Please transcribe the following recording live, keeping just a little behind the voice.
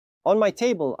On my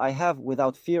table, I have,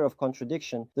 without fear of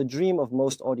contradiction, the dream of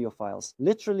most audiophiles,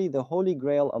 literally the holy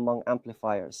grail among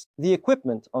amplifiers. The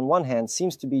equipment, on one hand,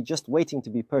 seems to be just waiting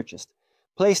to be purchased,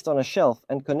 placed on a shelf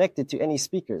and connected to any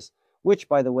speakers, which,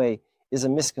 by the way, is a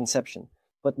misconception,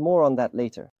 but more on that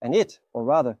later. And it, or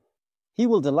rather, he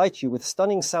will delight you with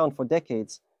stunning sound for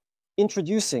decades.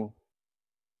 Introducing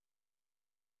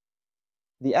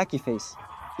the Accuphase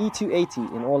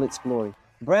E280 in all its glory.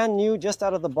 Brand new, just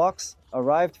out of the box,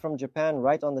 arrived from Japan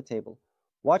right on the table.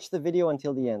 Watch the video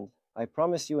until the end. I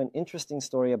promise you an interesting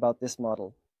story about this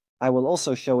model. I will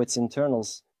also show its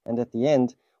internals, and at the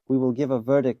end, we will give a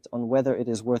verdict on whether it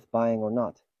is worth buying or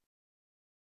not.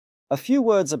 A few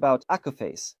words about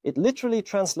Accuphase. It literally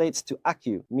translates to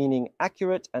accu, meaning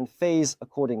accurate, and phase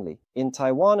accordingly. In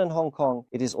Taiwan and Hong Kong,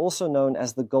 it is also known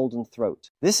as the golden throat.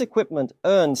 This equipment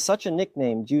earned such a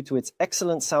nickname due to its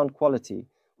excellent sound quality,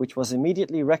 which was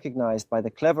immediately recognized by the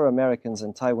clever Americans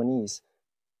and Taiwanese.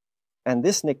 And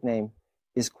this nickname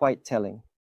is quite telling.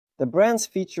 The brand's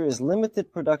feature is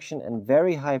limited production and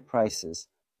very high prices.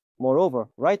 Moreover,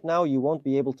 right now you won't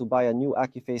be able to buy a new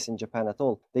Accuphase in Japan at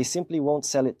all. They simply won't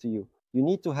sell it to you. You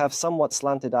need to have somewhat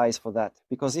slanted eyes for that,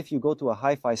 because if you go to a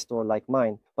hi-fi store like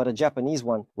mine, but a Japanese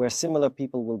one, where similar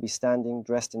people will be standing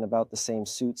dressed in about the same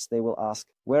suits, they will ask,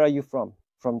 "Where are you from?"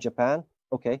 "From Japan?"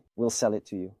 "Okay, we'll sell it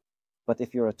to you." But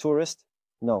if you're a tourist,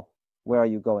 no. "Where are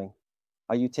you going?"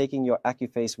 "Are you taking your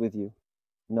Accuphase with you?"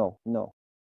 No, no.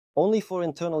 Only for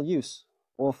internal use,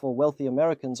 or for wealthy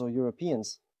Americans or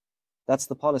Europeans. That's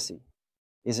the policy.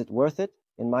 Is it worth it?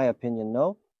 In my opinion,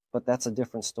 no, but that's a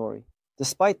different story.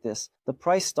 Despite this, the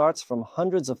price starts from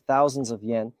hundreds of thousands of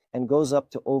yen and goes up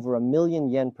to over 1,000,000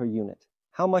 yen per unit.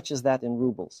 How much is that in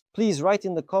rubles? Please write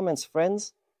in the comments,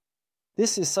 friends.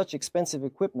 This is such expensive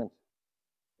equipment.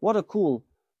 What a cool,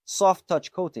 soft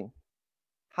touch coating.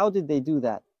 How did they do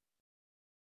that?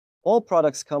 All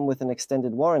products come with an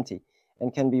extended warranty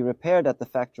and can be repaired at the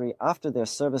factory after their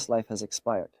service life has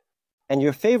expired. And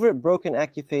your favorite broken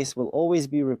Accuphase will always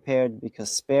be repaired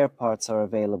because spare parts are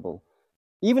available.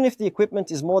 Even if the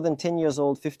equipment is more than 10 years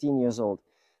old, 15 years old,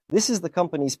 this is the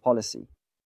company's policy.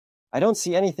 I don't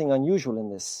see anything unusual in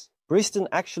this. Bristol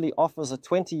actually offers a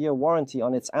 20-year warranty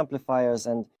on its amplifiers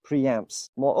and preamps.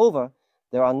 Moreover,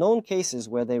 there are known cases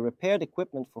where they repaired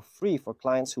equipment for free for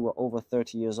clients who were over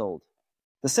 30 years old.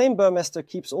 The same Burmester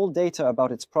keeps all data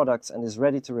about its products and is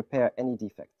ready to repair any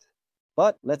defect.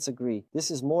 But let's agree,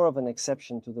 this is more of an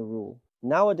exception to the rule.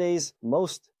 Nowadays,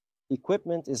 most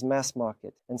equipment is mass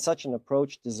market, and such an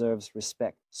approach deserves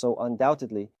respect. So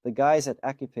undoubtedly, the guys at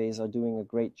Accuphase are doing a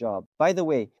great job. By the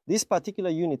way, this particular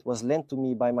unit was lent to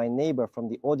me by my neighbor from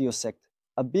the audio sect.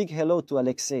 A big hello to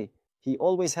Alexei. He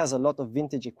always has a lot of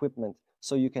vintage equipment,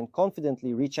 so you can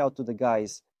confidently reach out to the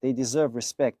guys. They deserve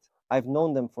respect. I've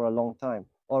known them for a long time.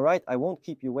 Alright, I won't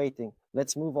keep you waiting.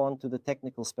 Let's move on to the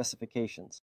technical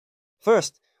specifications.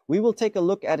 First, we will take a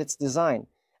look at its design,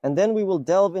 and then we will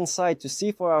delve inside to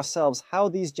see for ourselves how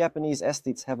these Japanese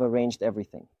aesthetes have arranged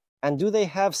everything. And do they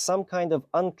have some kind of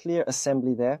unclear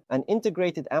assembly there? An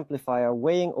integrated amplifier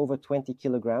weighing over 20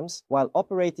 kilograms, while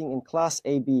operating in Class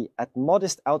AB at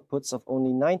modest outputs of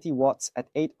only 90 watts at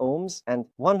 8 ohms and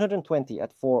 120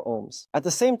 at 4 ohms. At the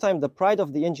same time, the pride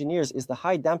of the engineers is the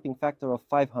high damping factor of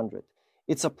 500.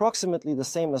 It's approximately the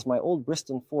same as my old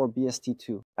Bristol 4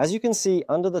 BST2. As you can see,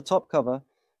 under the top cover,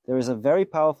 there is a very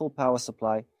powerful power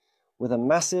supply with a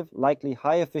massive, likely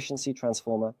high-efficiency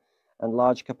transformer and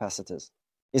large capacitors.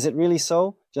 Is it really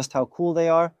so? Just how cool they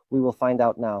are, we will find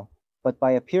out now. But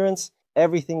by appearance,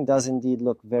 everything does indeed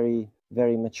look very,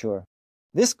 very mature.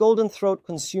 This golden throat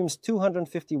consumes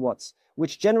 250 watts,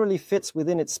 which generally fits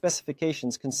within its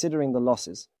specifications considering the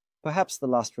losses. Perhaps the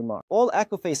last remark. All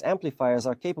Accuphase amplifiers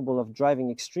are capable of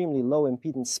driving extremely low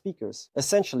impedance speakers.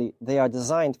 Essentially, they are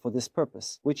designed for this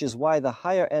purpose, which is why the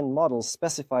higher-end models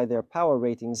specify their power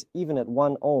ratings even at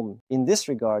 1 ohm. In this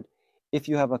regard, if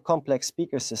you have a complex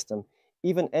speaker system,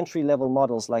 even entry-level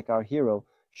models like our Hero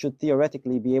should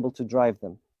theoretically be able to drive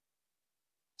them.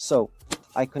 So,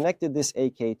 I connected this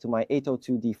AK to my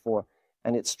 802D4,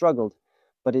 and it struggled,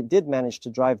 but it did manage to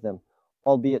drive them,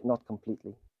 albeit not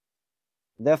completely.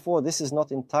 Therefore, this is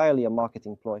not entirely a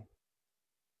marketing ploy.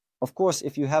 Of course,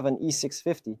 if you have an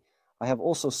E650, I have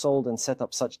also sold and set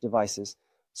up such devices,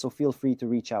 so feel free to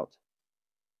reach out.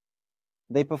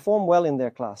 They perform well in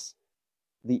their class.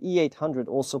 The E800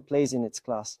 also plays in its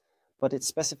class, but its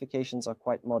specifications are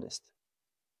quite modest.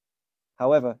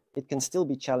 However, it can still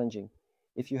be challenging.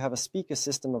 If you have a speaker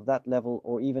system of that level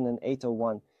or even an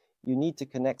 801, you need to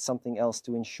connect something else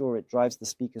to ensure it drives the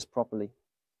speakers properly.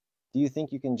 Do you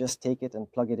think you can just take it and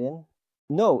plug it in?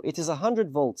 No, it is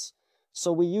 100 volts,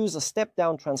 so we use a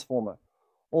step-down transformer.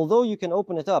 Although you can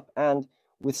open it up and,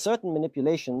 with certain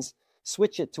manipulations,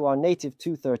 switch it to our native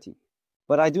 230.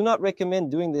 But I do not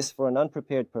recommend doing this for an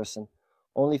unprepared person,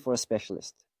 only for a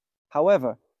specialist.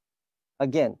 However,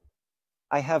 again,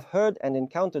 I have heard and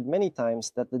encountered many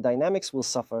times that the dynamics will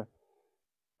suffer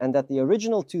and that the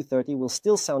original 230 will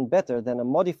still sound better than a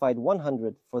modified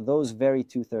 100 for those very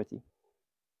 230.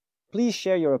 Please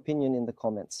share your opinion in the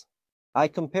comments. I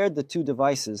compared the two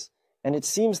devices, and it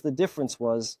seems the difference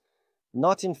was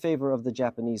not in favor of the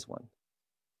Japanese one.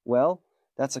 Well,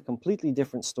 that's a completely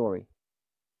different story.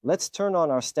 Let's turn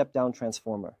on our step-down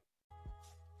transformer.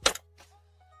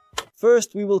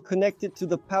 First, we will connect it to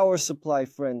the power supply,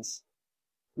 friends.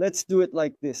 Let's do it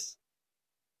like this.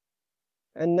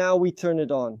 And now we turn it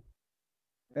on.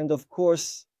 And of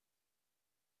course,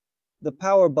 the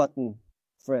power button,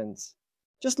 friends.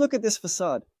 Just look at this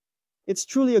facade. It's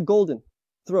truly a golden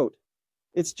throat.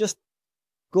 It's just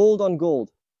gold on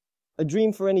gold. A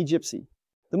dream for any gypsy.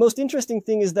 The most interesting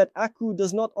thing is that Accu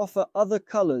does not offer other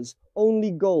colors,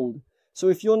 only gold. So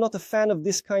if you're not a fan of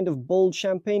this kind of bold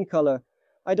champagne color,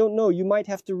 I don't know, you might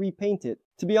have to repaint it.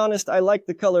 To be honest, I like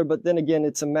the color, but then again,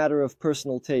 it's a matter of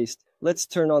personal taste. Let's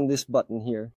turn on this button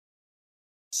here.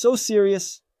 So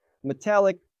serious,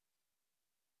 metallic.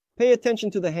 Pay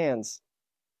attention to the hands.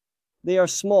 They are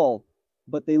small,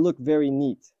 but they look very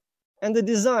neat. And the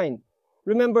design.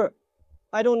 Remember,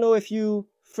 I don't know if you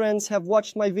friends have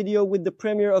watched my video with the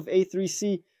premiere of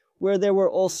A3C, where there were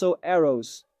also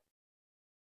arrows.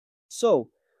 So,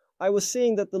 I was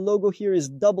saying that the logo here is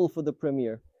double for the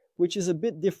premiere, which is a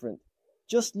bit different.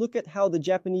 Just look at how the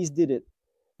Japanese did it.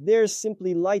 Theirs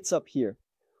simply lights up here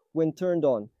when turned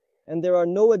on, and there are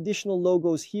no additional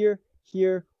logos here,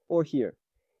 here, or here.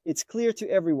 It's clear to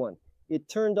everyone. It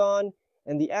turned on,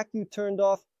 and the Accu turned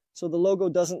off, so the logo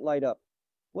doesn't light up.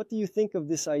 What do you think of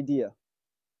this idea?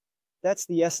 That's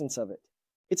the essence of it.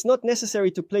 It's not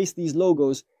necessary to place these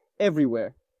logos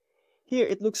everywhere. Here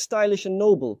it looks stylish and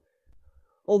noble.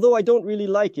 Although I don't really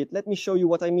like it, let me show you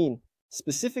what I mean.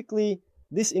 Specifically,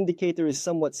 this indicator is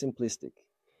somewhat simplistic.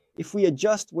 If we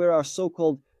adjust where our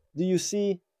so-called "do you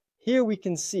see?" here we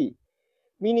can see,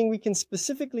 meaning we can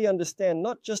specifically understand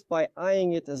not just by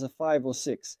eyeing it as a 5 or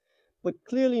 6, but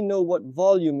clearly know what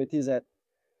volume it is at.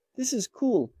 This is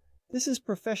cool. This is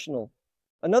professional.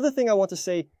 Another thing I want to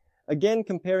say, again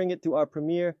comparing it to our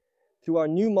Premiere, to our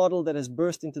new model that has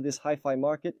burst into this hi-fi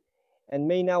market and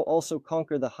may now also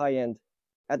conquer the high end.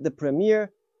 At the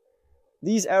Premiere,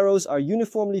 these arrows are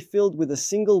uniformly filled with a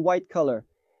single white color,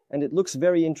 and it looks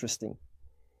very interesting.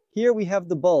 Here we have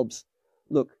the bulbs.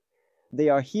 Look, they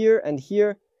are here,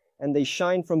 and they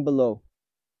shine from below,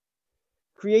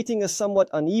 creating a somewhat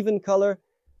uneven color,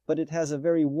 but it has a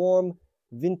very warm,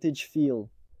 vintage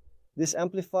feel. This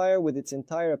amplifier with its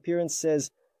entire appearance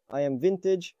says, I am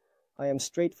vintage, I am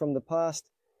straight from the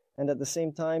past, and at the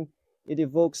same time, it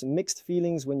evokes mixed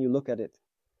feelings when you look at it.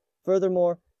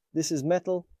 Furthermore, this is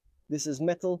metal, this is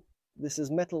metal, this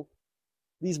is metal.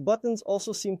 These buttons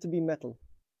also seem to be metal.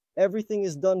 Everything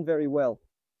is done very well.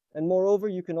 And moreover,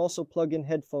 you can also plug in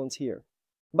headphones here.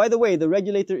 By the way, the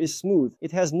regulator is smooth.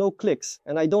 It has no clicks,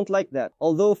 and I don't like that.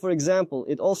 Although, for example,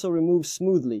 it also removes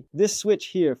smoothly. This switch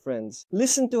here, friends.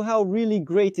 Listen to how really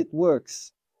great it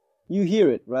works. You hear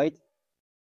it, right?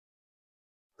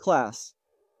 Class.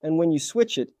 And when you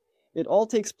switch it, it all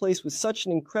takes place with such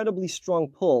an incredibly strong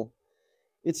pull.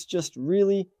 It's just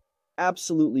really,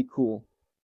 absolutely cool.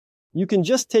 You can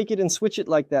just take it and switch it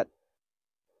like that.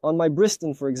 On my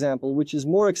Bristol, for example, which is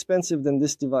more expensive than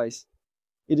this device,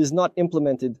 it is not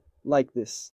implemented like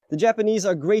this. The Japanese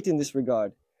are great in this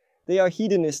regard. They are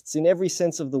hedonists in every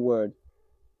sense of the word.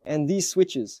 And these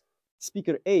switches,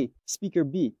 speaker A, speaker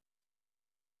B.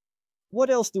 What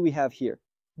else do we have here?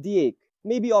 DA,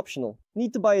 maybe optional.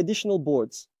 Need to buy additional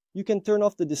boards. You can turn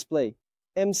off the display.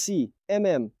 MC,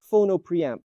 MM, phono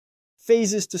preamp.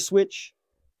 Phases to switch.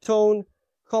 Tone,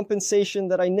 compensation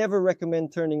that I never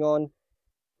recommend turning on.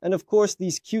 And of course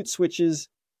these cute switches,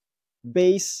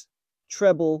 bass,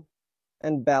 treble,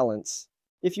 and balance.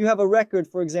 If you have a record,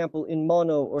 for example, in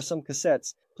mono or some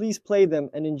cassettes, please play them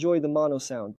and enjoy the mono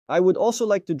sound. I would also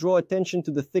like to draw attention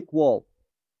to the thick wall.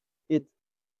 It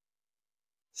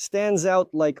stands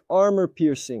out like armor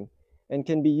piercing and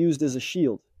can be used as a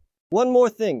shield. One more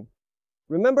thing.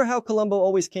 Remember how Columbo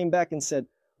always came back and said,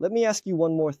 "Let me ask you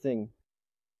one more thing."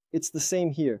 It's the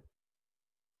same here.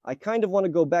 I kind of want to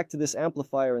go back to this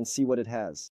amplifier and see what it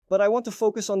has. But I want to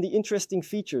focus on the interesting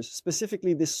features,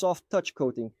 specifically this soft touch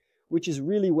coating, which is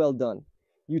really well done.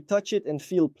 You touch it and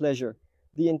feel pleasure.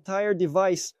 The entire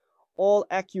device, all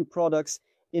Accu products,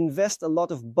 invest a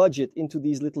lot of budget into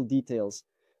these little details.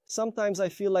 Sometimes I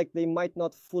feel like they might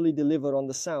not fully deliver on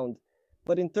the sound,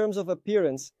 but in terms of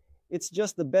appearance, it's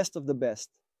just the best of the best.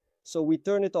 So we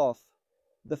turn it off.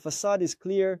 The facade is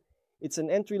clear, it's an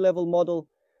entry-level model,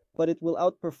 but it will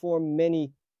outperform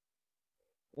many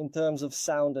in terms of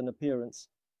sound and appearance.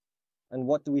 And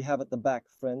what do we have at the back,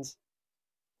 friends?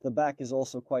 The back is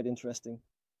also quite interesting.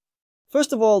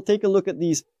 First of all, take a look at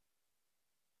these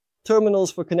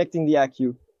terminals for connecting the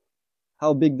Accu.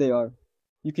 How big they are.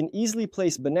 You can easily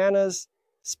place bananas,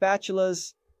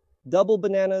 spatulas, double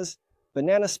bananas,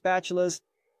 banana spatulas,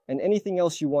 and anything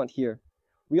else you want here.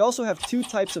 We also have two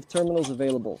types of terminals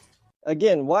available.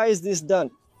 Again, why is this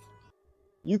done?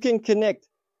 You can connect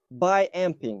by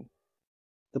amping.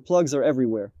 The plugs are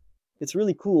everywhere. It's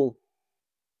really cool.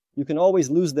 You can always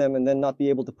lose them and then not be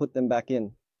able to put them back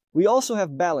in. We also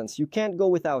have balance. You can't go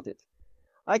without it.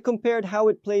 I compared how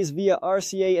it plays via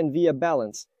RCA and via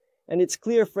balance. And it's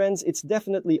clear, friends, it's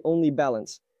definitely only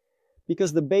balance.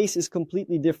 Because the bass is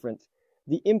completely different.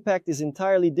 The impact is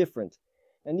entirely different.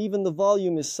 And even the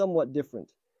volume is somewhat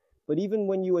different. But even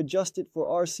when you adjust it for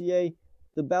RCA,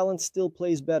 the balance still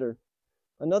plays better.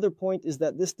 Another point is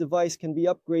that this device can be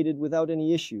upgraded without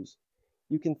any issues.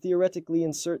 You can theoretically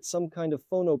insert some kind of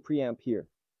phono preamp here.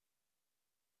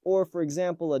 Or, for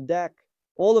example, a DAC.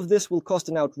 All of this will cost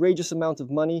an outrageous amount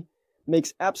of money,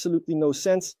 makes absolutely no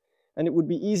sense, and it would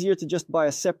be easier to just buy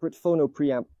a separate phono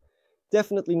preamp.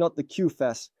 Definitely not the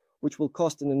Accuphase, which will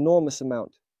cost an enormous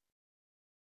amount.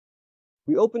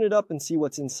 We open it up and see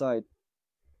what's inside.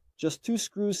 Just two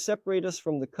screws separate us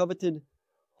from the coveted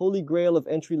holy grail of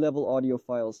entry-level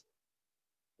audiophiles.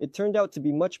 It turned out to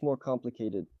be much more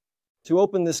complicated. To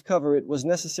open this cover, it was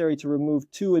necessary to remove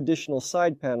two additional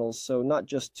side panels, so not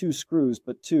just two screws,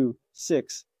 but 2,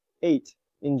 6, 8,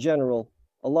 in general,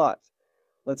 a lot.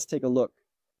 Let's take a look.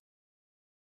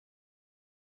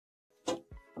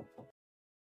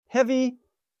 Heavy,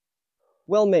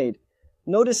 well made.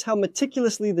 Notice how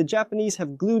meticulously the Japanese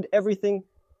have glued everything.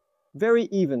 Very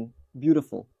even,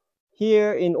 beautiful.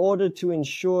 Here, in order to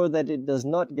ensure that it does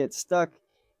not get stuck,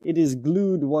 it is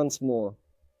glued once more.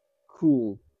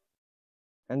 Cool.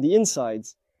 And the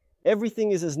insides,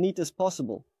 everything is as neat as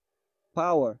possible.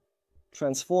 Power,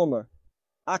 transformer,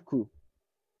 Accu.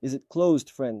 Is it closed,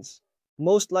 friends?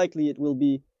 Most likely it will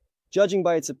be, judging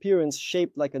by its appearance,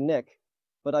 shaped like a neck,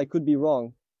 but I could be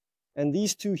wrong. And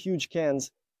these two huge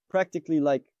cans, practically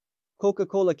like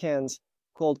Coca-Cola cans,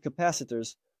 called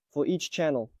capacitors, for each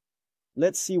channel.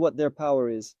 Let's see what their power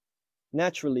is.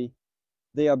 Naturally,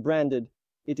 they are branded.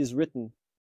 It is written.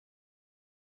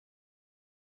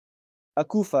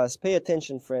 Accuphase, pay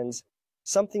attention, friends.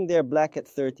 Something there black at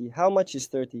 30. How much is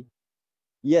 30?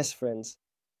 Yes, friends.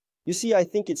 You see, I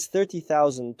think it's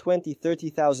 30,000, 20,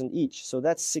 30,000 each, so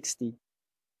that's 60.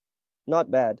 Not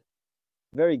bad.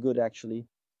 Very good, actually.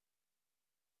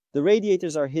 The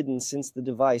radiators are hidden since the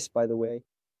device, by the way,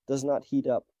 does not heat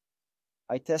up.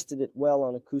 I tested it well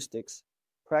on acoustics,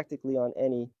 practically on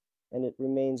any, and it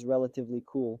remains relatively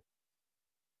cool.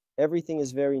 Everything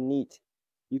is very neat.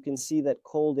 You can see that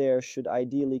cold air should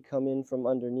ideally come in from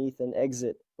underneath and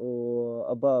exit or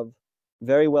above.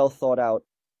 Very well thought out.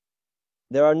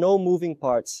 There are no moving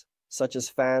parts, such as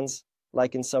fans,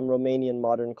 like in some Romanian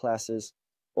modern classes,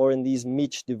 or in these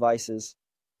Mich devices,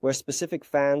 where specific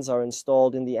fans are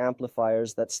installed in the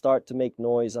amplifiers that start to make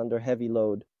noise under heavy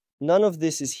load. None of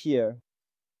this is here.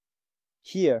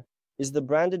 Here is the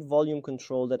branded volume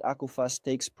control that Accuphase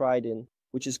takes pride in,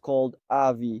 which is called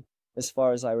AV, as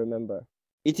far as I remember.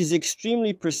 It is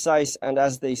extremely precise and,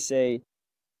 as they say,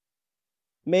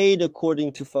 made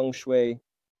according to feng shui.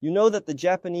 You know that the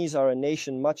Japanese are a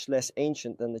nation much less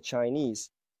ancient than the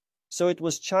Chinese. So it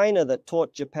was China that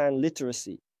taught Japan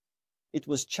literacy. It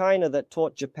was China that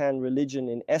taught Japan religion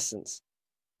in essence.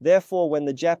 Therefore, when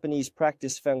the Japanese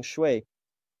practice feng shui,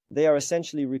 they are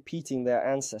essentially repeating their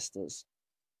ancestors.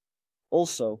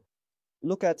 Also,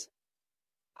 look at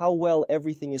how well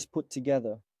everything is put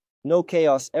together. No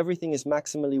chaos, everything is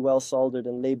maximally well soldered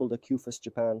and labeled Accuphase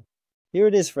Japan. Here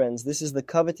it is, friends, this is the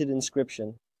coveted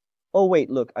inscription. Oh wait,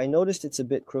 look, I noticed it's a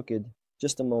bit crooked.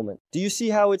 Just a moment. Do you see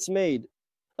how it's made?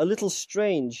 A little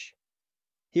strange.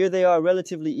 Here they are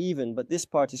relatively even, but this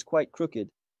part is quite crooked.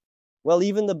 Well,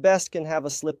 even the best can have a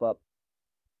slip-up.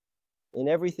 In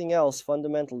everything else,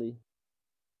 fundamentally,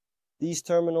 these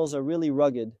terminals are really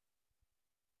rugged.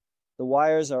 The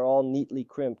wires are all neatly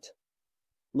crimped.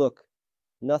 Look,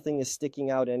 nothing is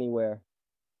sticking out anywhere.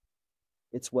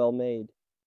 It's well made.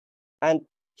 And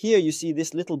here you see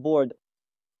this little board.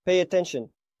 Pay attention.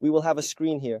 We will have a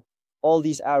screen here. All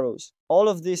these arrows. All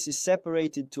of this is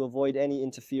separated to avoid any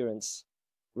interference.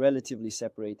 Relatively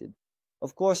separated.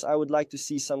 Of course, I would like to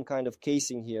see some kind of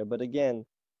casing here, but again,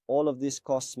 all of this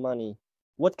costs money.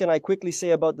 What can I quickly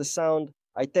say about the sound?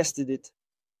 I tested it.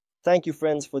 Thank you,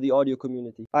 friends, for the audio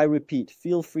community. I repeat,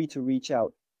 feel free to reach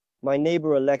out. My neighbor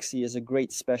Alexi is a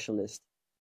great specialist.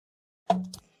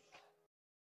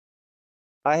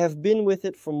 I have been with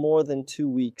it for more than 2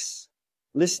 weeks,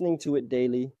 listening to it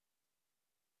daily.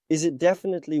 Is it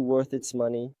definitely worth its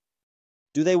money?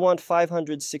 Do they want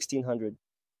 500, 1600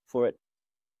 for it?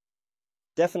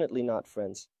 Definitely not,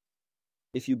 friends.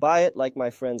 If you buy it like my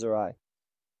friends or I,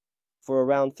 for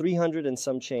around 300 and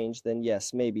some change, then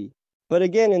yes, maybe. But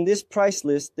again, in this price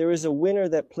list, there is a winner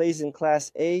that plays in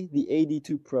Class A, the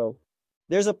AD2 Pro.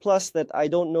 There's a plus that I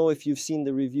don't know if you've seen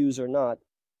the reviews or not.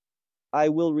 I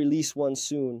will release one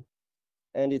soon,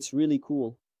 and it's really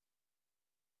cool.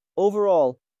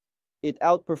 Overall, it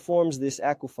outperforms this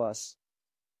Accuphase.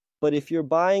 But if you're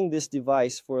buying this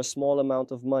device for a small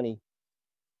amount of money,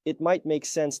 it might make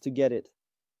sense to get it.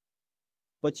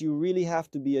 But you really have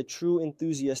to be a true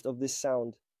enthusiast of this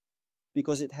sound,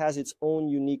 because it has its own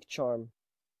unique charm.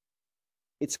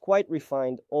 It's quite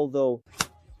refined, although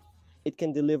it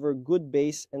can deliver good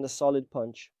bass and a solid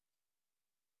punch.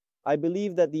 I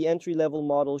believe that the entry-level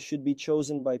model should be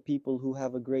chosen by people who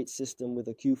have a great system with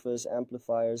Accuphase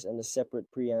amplifiers and a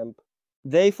separate preamp.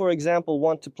 They, for example,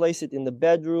 want to place it in the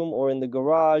bedroom or in the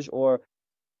garage or,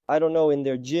 I don't know, in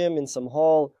their gym, in some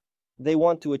hall. They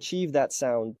want to achieve that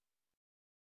sound.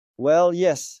 Well,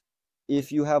 yes,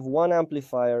 if you have one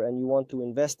amplifier and you want to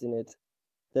invest in it,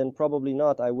 then probably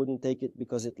not. I wouldn't take it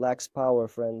because it lacks power,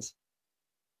 friends.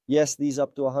 Yes, these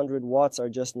up to 100 watts are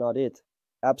just not it.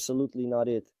 Absolutely not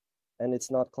it. And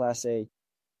it's not Class A.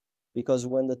 Because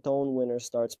when the tone winner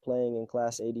starts playing in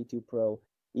Class AD2 Pro,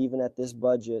 even at this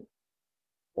budget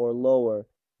or lower,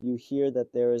 you hear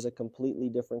that there is a completely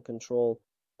different control.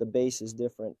 The bass is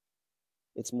different.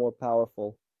 It's more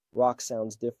powerful. Rock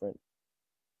sounds different.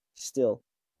 Still,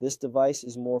 this device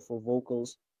is more for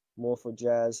vocals, more for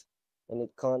jazz, and it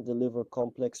can't deliver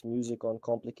complex music on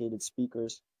complicated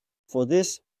speakers. For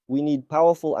this, we need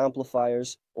powerful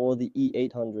amplifiers or the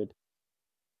E800.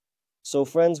 So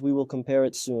friends, we will compare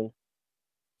it soon.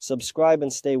 Subscribe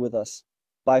and stay with us.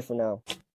 Bye for now.